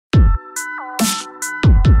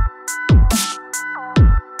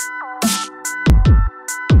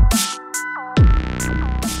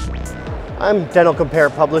I'm Dental Compare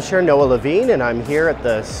publisher Noah Levine, and I'm here at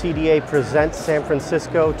the CDA Presents San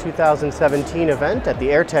Francisco 2017 event at the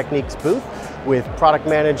Air Techniques booth with product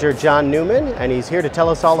manager John Newman, and he's here to tell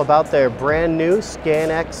us all about their brand new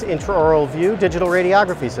ScanX Intraoral View digital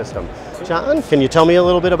radiography system. John, can you tell me a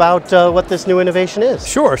little bit about what this new innovation is?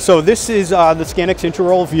 Sure. So this is the ScanX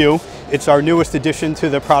Intraoral View. It's our newest addition to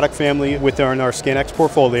the product family within our ScanX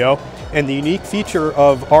portfolio. And the unique feature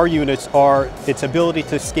of our units are its ability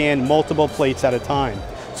to scan multiple plates at a time.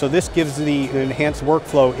 So this gives the enhanced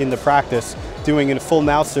workflow in the practice, doing a full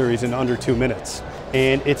mouth series in under 2 minutes.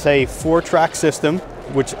 And it's a 4-track system,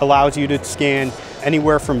 which allows you to scan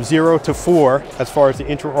anywhere from 0 to 4 as far as the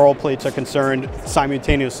intraoral plates are concerned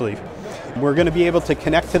simultaneously. We're going to be able to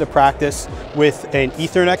connect to the practice with an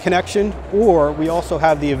Ethernet connection, or we also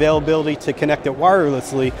have the availability to connect it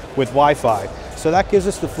wirelessly with Wi-Fi. So that gives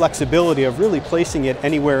us the flexibility of really placing it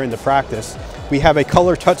anywhere in the practice. We have a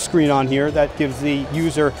color touchscreen on here that gives the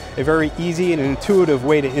user a very easy and intuitive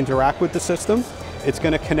way to interact with the system. It's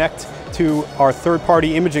going to connect to our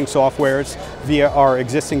third-party imaging softwares via our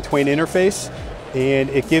existing Twain interface, and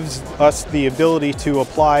it gives us the ability to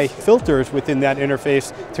apply filters within that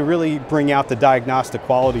interface to really bring out the diagnostic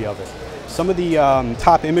quality of it. Some of the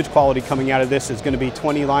top image quality coming out of this is going to be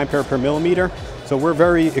 20 line pair per millimeter. So we're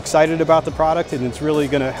very excited about the product, and it's really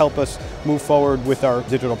going to help us move forward with our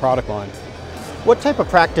digital product line. What type of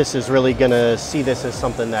practice is really going to see this as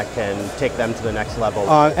something that can take them to the next level?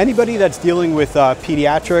 Anybody that's dealing with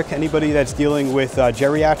pediatric, anybody that's dealing with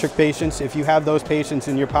geriatric patients, if you have those patients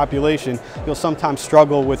in your population, you'll sometimes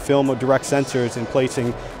struggle with film or direct sensors and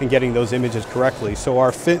placing and getting those images correctly. So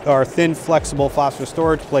our thin, flexible phosphor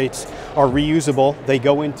storage plates are reusable. They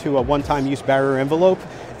go into a one-time use barrier envelope,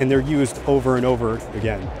 and they're used over and over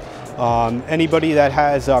again. Anybody that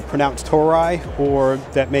has pronounced tori or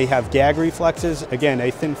that may have gag reflexes, again, a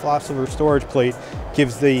thin phosphor storage plate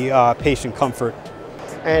gives the patient comfort.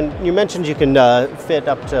 And you mentioned you can fit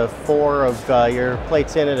up to 4 of your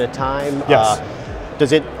plates in at a time. Yes.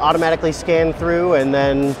 Does it automatically scan through and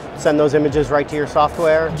then send those images right to your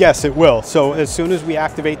software? Yes, it will. So as soon as we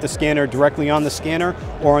activate the scanner directly on the scanner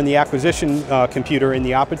or on the acquisition computer in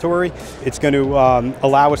the operatory, it's going to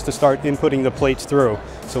allow us to start inputting the plates through.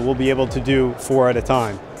 So we'll be able to do 4 at a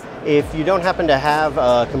time. If you don't happen to have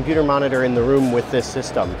a computer monitor in the room with this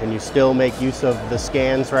system, can you still make use of the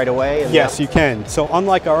scans right away? Yes, you can. So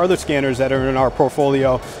unlike our other scanners that are in our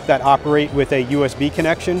portfolio that operate with a USB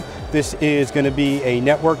connection, this is going to be a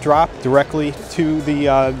network drop directly to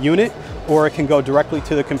the unit, or it can go directly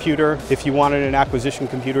to the computer if you wanted an acquisition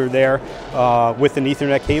computer there with an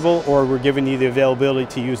Ethernet cable, or we're giving you the availability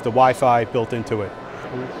to use the Wi-Fi built into it.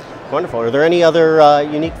 Wonderful. Are there any other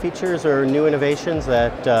unique features or new innovations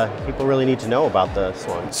that people really need to know about this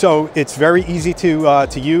one? So it's very easy to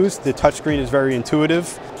use. The touchscreen is very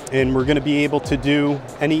intuitive, and we're going to be able to do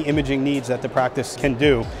any imaging needs that the practice can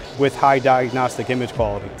do with high diagnostic image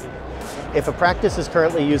quality. If a practice is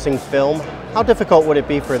currently using film, how difficult would it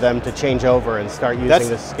be for them to change over and start using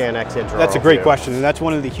the ScanX Intraoral? That's a great question, and that's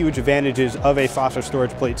one of the huge advantages of a phosphor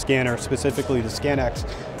storage plate scanner, specifically the ScanX.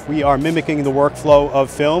 We are mimicking the workflow of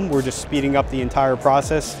film. We're just speeding up the entire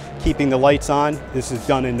process, keeping the lights on. This is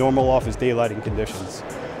done in normal office daylighting conditions.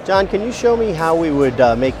 John, can you show me how we would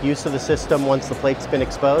make use of the system once the plate's been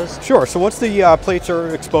exposed? Sure. So once the plates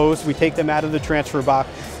are exposed, we take them out of the transfer box,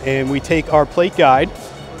 and we take our plate guide.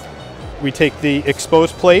 We take the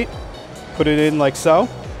exposed plate, put it in like so,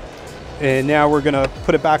 and now we're going to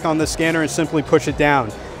put it back on the scanner and simply push it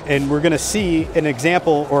down. And we're going to see an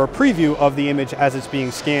example or a preview of the image as it's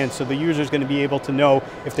being scanned, so the user is going to be able to know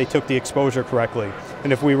if they took the exposure correctly.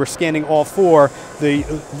 And if we were scanning all 4, the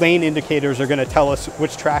lane indicators are going to tell us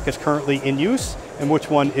which track is currently in use and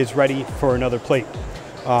which one is ready for another plate.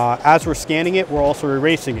 As we're scanning it, we're also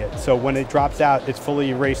erasing it. So when it drops out, it's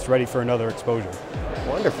fully erased, ready for another exposure.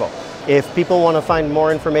 Wonderful. If people want to find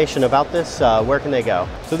more information about this, where can they go?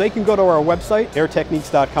 So they can go to our website,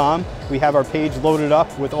 airtechniques.com. We have our page loaded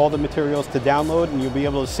up with all the materials to download, and you'll be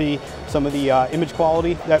able to see some of the image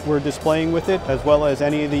quality that we're displaying with it, as well as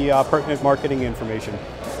any of the pertinent marketing information.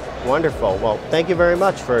 Wonderful. Well, thank you very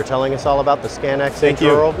much for telling us all about the ScanX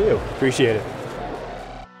Intraoral View. Appreciate it.